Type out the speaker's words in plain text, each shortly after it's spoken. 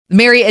The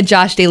Mary and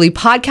Josh Daily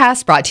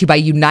Podcast brought to you by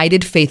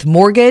United Faith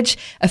Mortgage,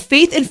 a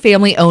faith and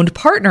family-owned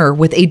partner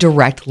with a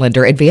direct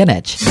lender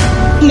advantage.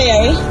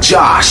 Mary.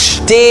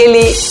 Josh.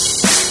 Daily.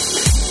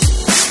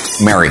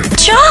 Mary.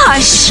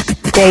 Josh.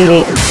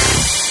 Daily.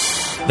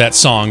 That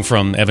song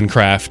from Evan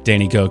Kraft,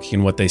 Danny Gokey,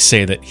 and What They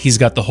Say, that he's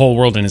got the whole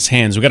world in his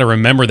hands. We got to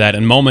remember that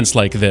in moments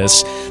like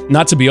this,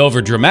 not to be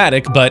over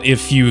dramatic, but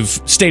if you've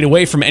stayed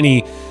away from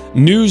any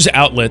news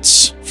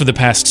outlets for the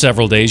past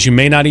several days, you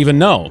may not even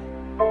know.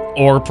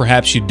 Or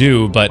perhaps you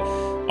do, but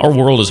our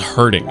world is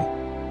hurting.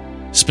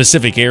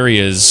 Specific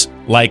areas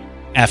like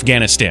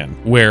Afghanistan,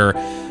 where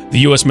the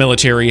U.S.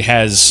 military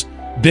has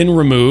been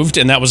removed,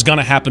 and that was going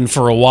to happen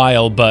for a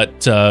while, but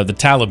the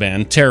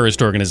Taliban,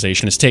 terrorist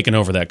organization, has taken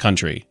over that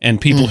country.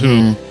 And people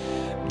who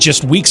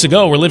just weeks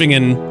ago were living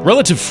in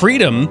relative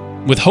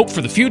freedom with hope for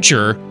the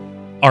future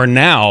are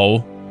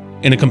now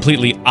in a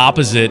completely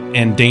opposite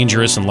and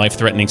dangerous and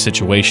life-threatening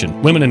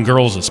situation. Women and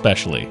girls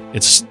especially.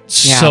 It's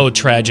so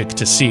tragic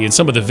to see, and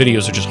some of the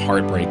videos are just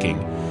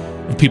heartbreaking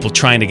of people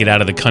trying to get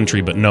out of the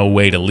country but no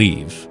way to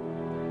leave.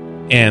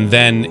 And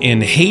then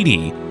in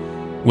Haiti,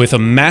 with a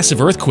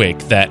massive earthquake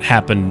that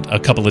happened a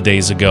couple of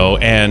days ago,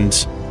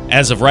 and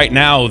as of right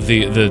now,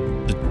 the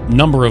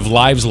number of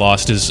lives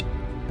lost is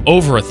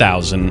over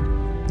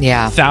 1,000.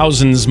 Yeah.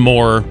 Thousands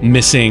more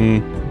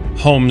missing,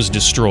 homes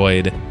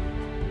destroyed.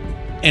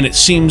 And it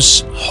seems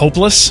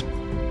hopeless,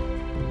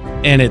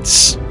 and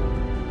it's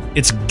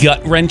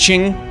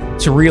gut-wrenching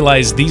to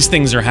realize these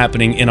things are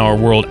happening in our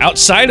world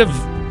outside of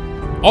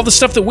all the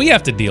stuff that we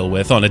have to deal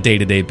with on a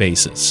day-to-day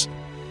basis.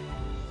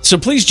 So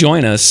please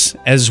join us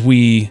as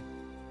we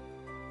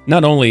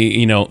not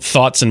only,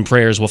 thoughts and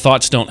prayers. Well,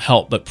 thoughts don't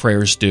help, but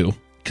prayers do,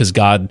 because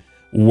God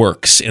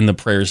works in the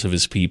prayers of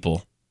his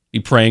people. Be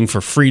praying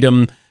for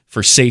freedom,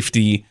 for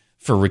safety,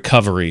 for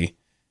recovery,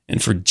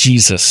 and for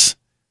Jesus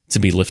to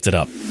be lifted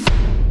up.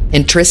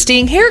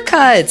 Interesting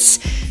haircuts,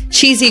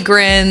 cheesy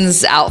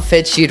grins,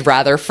 outfits you'd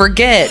rather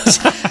forget.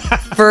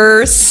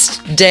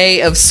 First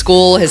day of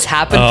school has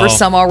happened for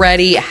some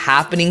already,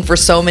 happening for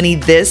so many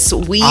this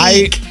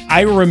week.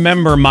 I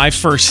remember my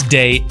first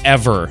day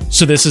ever.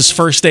 So this is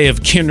first day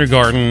of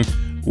kindergarten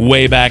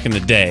way back in the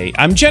day.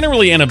 I'm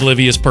generally an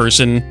oblivious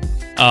person.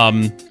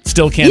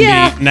 Still can be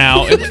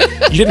now.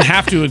 You didn't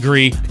have to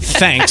agree.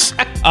 Thanks.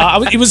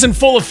 It was in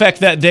full effect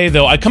that day,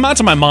 though. I come out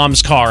to my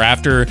mom's car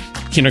after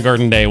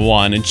kindergarten day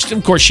one, and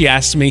of course she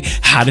asked me,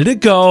 how did it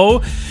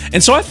go?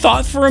 And so I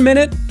thought for a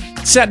minute,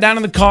 sat down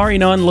in the car,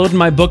 unloading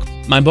my book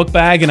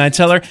bag, and I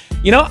tell her,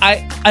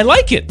 I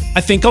like it.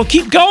 I think I'll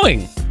keep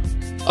going.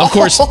 Of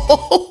course,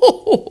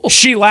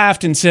 she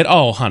laughed and said,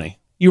 oh, honey,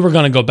 you were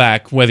going to go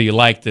back whether you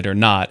liked it or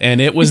not.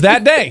 And it was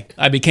that day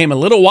I became a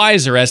little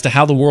wiser as to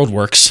how the world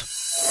works.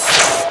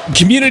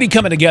 Community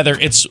coming together,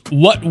 it's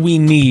what we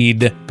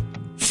need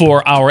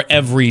for our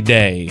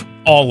everyday,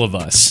 all of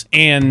us.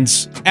 And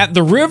at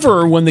the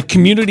river, when the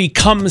community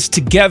comes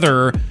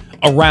together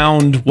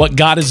around what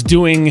God is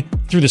doing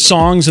through the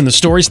songs and the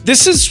stories,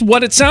 this is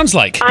what it sounds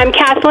like. I'm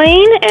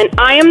Kathleen, and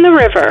I am the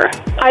river.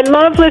 I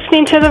love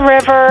listening to the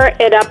river.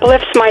 It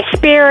uplifts my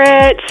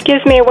spirits,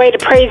 gives me a way to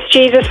praise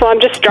Jesus while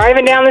I'm just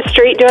driving down the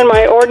street doing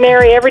my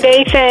ordinary,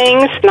 everyday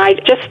things. And I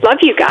just love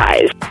you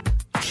guys.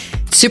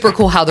 Super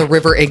cool how the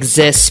river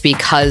exists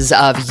because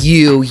of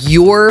you.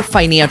 Your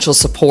financial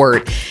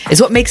support is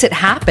what makes it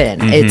happen.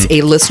 It's a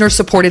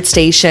listener-supported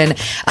station.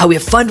 We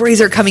have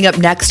fundraiser coming up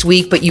next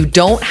week, but you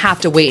don't have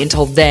to wait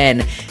until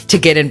then to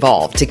get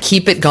involved, to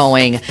keep it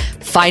going.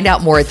 Find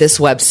out more at this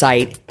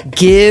website,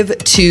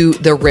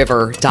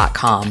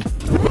 givetotheriver.com.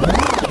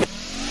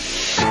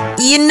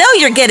 You know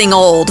you're getting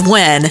old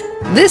when...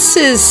 This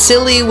is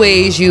Silly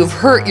Ways You've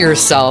Hurt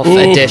Yourself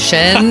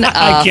edition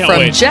from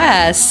wait.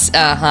 Jess.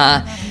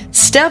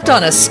 Stepped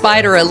on a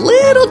spider a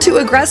little too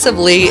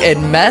aggressively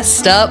and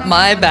messed up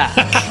my back.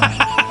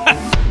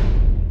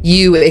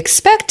 You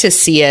expect to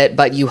see it,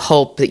 but you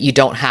hope that you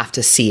don't have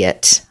to see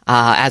it.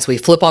 As we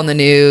flip on the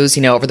news,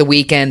 over the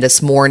weekend,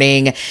 this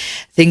morning,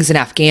 things in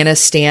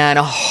Afghanistan,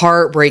 a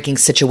heartbreaking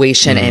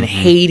situation in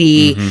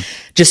Haiti,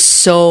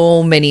 just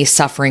so many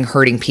suffering,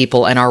 hurting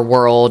people in our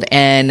world.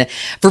 And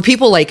for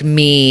people like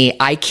me,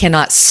 I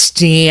cannot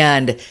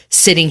stand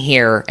sitting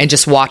here and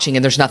just watching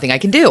and there's nothing I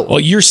can do. Well,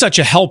 you're such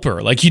a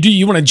helper. Like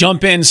you want to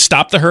jump in,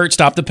 stop the hurt,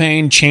 stop the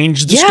pain,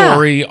 change the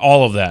story,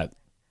 all of that.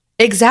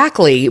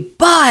 Exactly.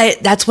 But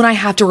that's when I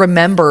have to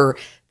remember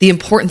the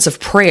importance of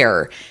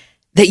prayer,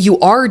 that you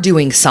are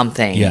doing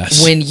something.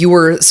 Yes. When you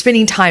are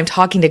spending time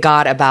talking to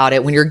God about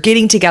it, when you're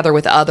getting together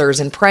with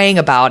others and praying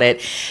about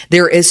it,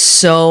 there is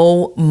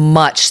so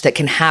much that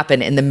can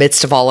happen in the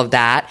midst of all of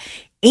that.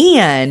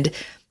 And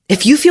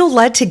if you feel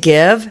led to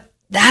give,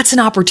 that's an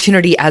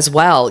opportunity as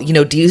well.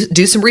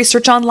 Do some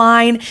research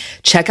online,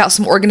 check out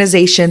some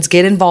organizations,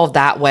 get involved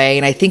that way.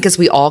 And I think as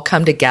we all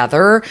come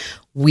together,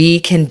 we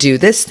can do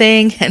this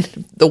thing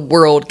and the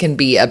world can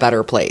be a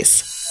better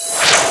place.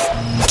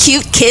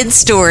 Cute kid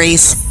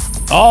stories.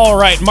 All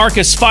right,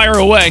 Marcus, fire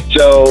away.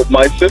 So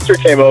my sister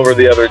came over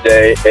the other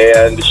day,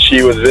 and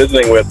she was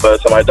visiting with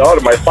us. And my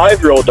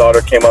 5-year-old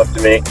daughter came up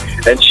to me,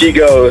 and she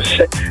goes,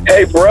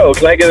 "Hey, bro,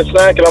 can I get a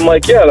snack?" And I'm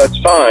like, "Yeah, that's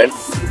fine."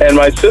 And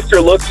my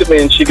sister looks at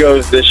me and she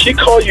goes, "Does she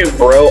call you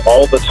bro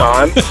all the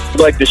time?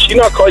 Like, does she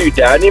not call you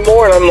dad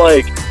anymore?" And I'm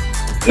like,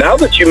 now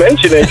that you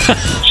mention it,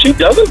 she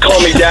doesn't call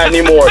me dad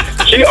anymore.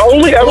 She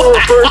only ever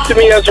refers to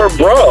me as her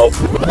bro.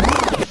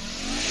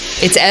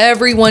 It's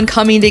everyone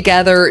coming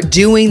together,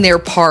 doing their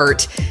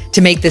part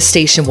to make this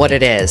station what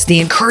it is.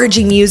 The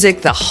encouraging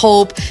music, the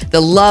hope,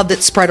 the love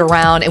that's spread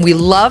around. And we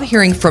love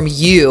hearing from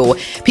you.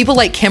 People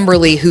like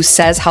Kimberly, who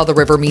says how the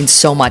river means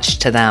so much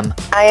to them.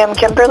 I am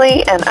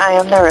Kimberly, and I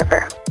am the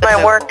river.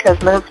 My work has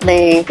moved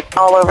me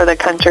all over the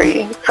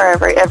country for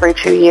every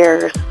 2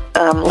 years.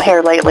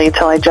 Here lately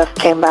till I just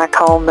came back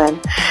home, and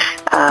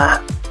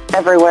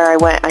everywhere I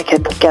went I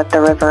could get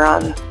the river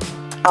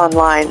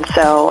online,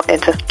 so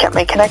it just kept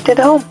me connected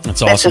to home.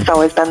 That's awesome. It's just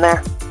always been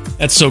there.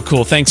 That's so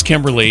cool. Thanks,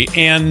 Kimberly.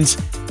 And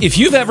if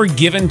you've ever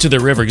given to the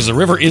river, because the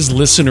river is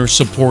listener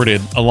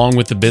supported along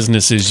with the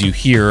businesses you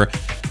hear,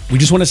 we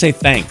just want to say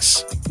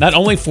thanks. Not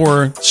only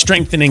for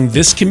strengthening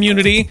this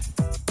community,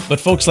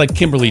 but folks like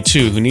Kimberly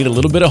too, who need a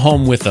little bit of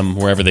home with them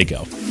wherever they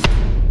go.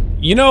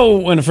 You know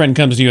when a friend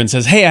comes to you and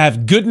says, "Hey, I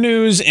have good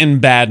news and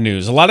bad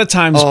news." A lot of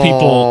times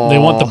people, they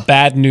want the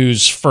bad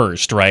news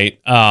first, right?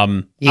 Yes.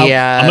 I'm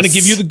going to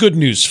give you the good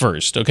news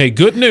first. Okay,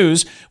 good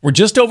news. We're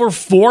just over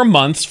 4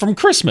 months from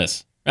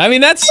Christmas. I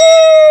mean, that's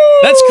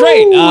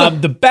great.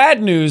 The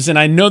bad news, and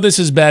I know this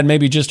is bad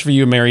maybe just for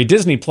you, Mary,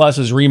 Disney Plus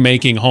is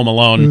remaking Home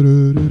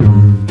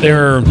Alone.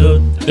 They're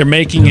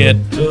making it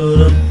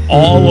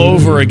all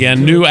over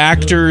again. New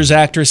actors,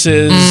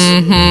 actresses,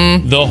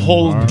 the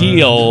whole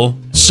deal.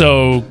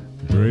 So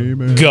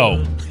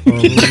go.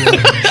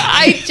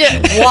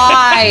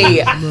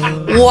 Why?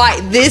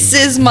 This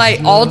is my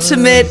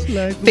ultimate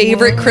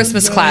favorite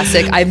Christmas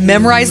classic. I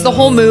memorized the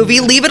whole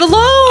movie. Leave it alone.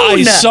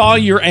 I saw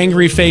your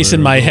angry face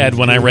in my head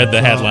when I read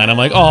the headline. I'm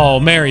like, oh,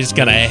 Mary's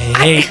gonna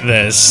hate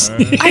this. Go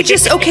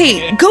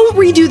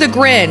redo The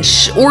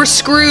Grinch or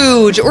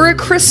Scrooge or A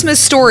Christmas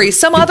Story,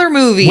 some other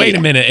movie. Wait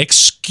a minute.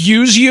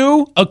 Excuse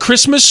you? A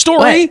Christmas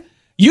Story?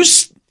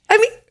 What?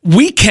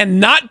 We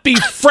cannot be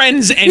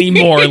friends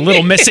anymore,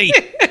 little missy.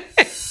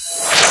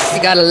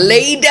 You gotta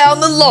lay down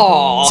the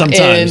law.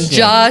 Sometimes. And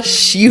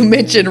Josh, you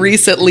mentioned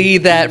recently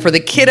that for the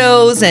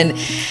kiddos and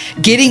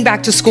getting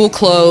back to school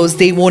clothes,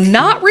 they will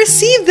not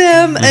receive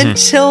them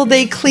until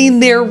they clean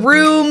their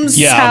rooms.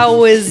 Yeah.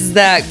 How is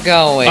that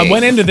going? I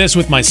went into this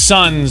with my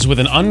sons with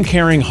an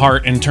uncaring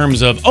heart in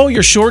terms of, oh,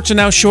 your shorts are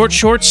now short.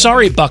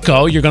 Sorry,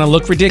 bucko, you're gonna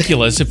look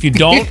ridiculous if you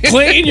don't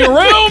clean your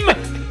room.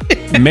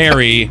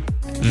 Mary,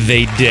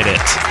 they did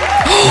it.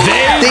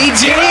 They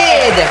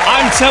did.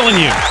 I'm telling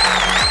you.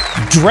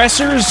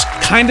 Dressers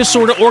kind of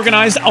sort of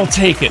organized, I'll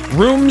take it.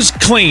 Rooms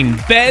clean,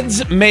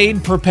 beds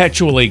made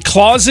perpetually,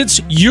 closets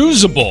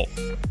usable.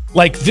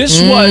 Like, this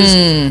was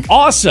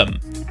awesome.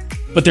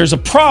 But there's a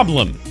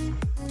problem.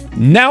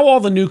 Now all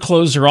the new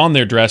clothes are on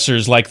their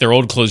dressers like their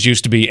old clothes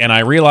used to be, and I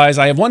realize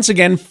I have once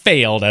again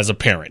failed as a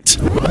parent.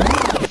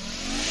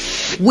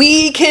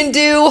 We can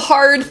do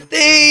hard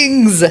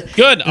things.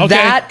 Good. Okay.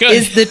 That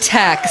is the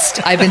text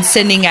I've been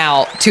sending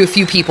out to a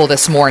few people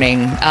this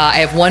morning. I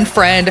have one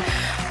friend,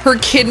 her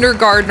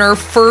kindergartner,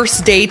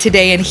 first day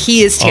today, and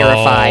he is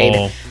terrified.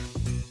 Oh.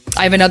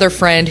 I have another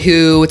friend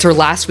who, it's her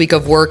last week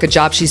of work, a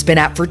job she's been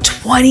at for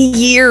 20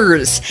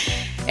 years.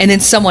 And then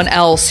someone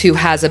else who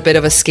has a bit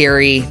of a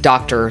scary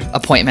doctor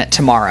appointment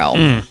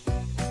tomorrow.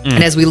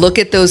 And as we look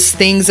at those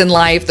things in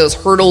life, those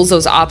hurdles,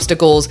 those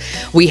obstacles,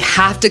 we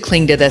have to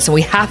cling to this, and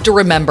we have to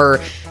remember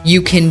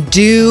you can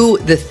do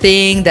the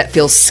thing that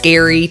feels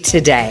scary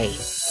today.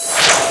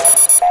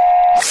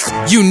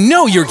 You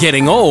know you're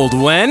getting old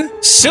when...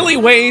 Silly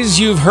Ways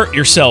You've Hurt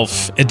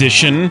Yourself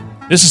edition.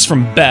 This is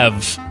from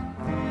Bev.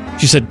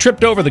 She said,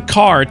 tripped over the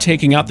car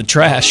taking out the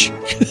trash.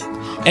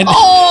 and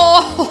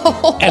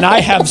I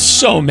have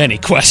so many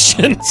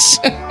questions.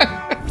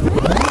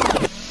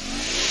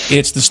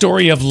 It's the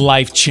story of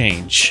life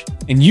change,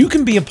 and you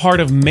can be a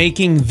part of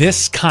making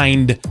this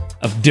kind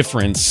of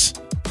difference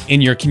in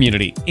your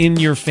community, in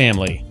your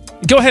family.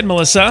 Go ahead,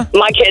 Melissa.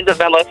 My kids have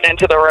been listening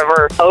to The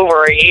River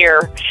over a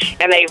year,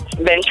 and they've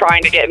been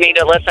trying to get me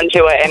to listen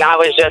to it, and I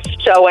was just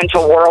so into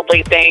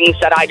worldly things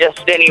that I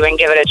just didn't even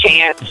give it a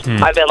chance.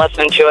 I've been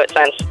listening to it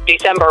since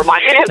December.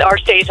 Our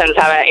stations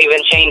haven't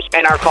even changed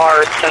in our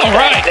cars since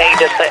then. They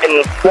just sit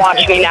and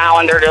watch me now,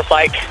 and they're just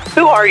like,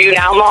 who are you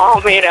now,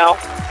 Mom? You know?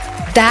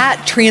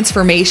 That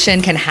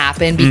transformation can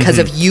happen because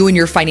of you and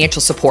your financial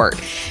support.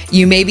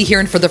 You may be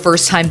hearing for the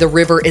first time, The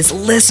River is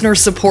listener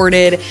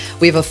supported.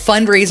 We have a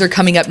fundraiser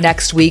coming up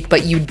next week,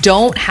 but you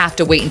don't have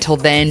to wait until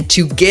then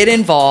to get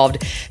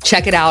involved.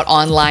 Check it out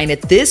online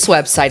at this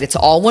website. It's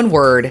all one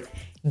word,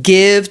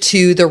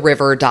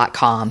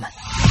 givetotheriver.com.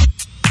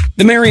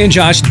 The Mary and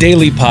Josh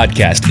Daily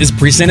Podcast is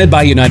presented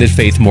by United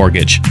Faith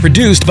Mortgage,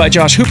 produced by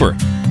Josh Hooper.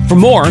 For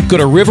more, go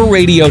to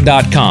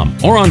riverradio.com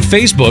or on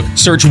Facebook,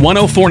 search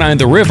 1049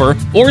 The River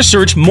or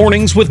search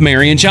Mornings with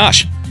Mary and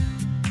Josh.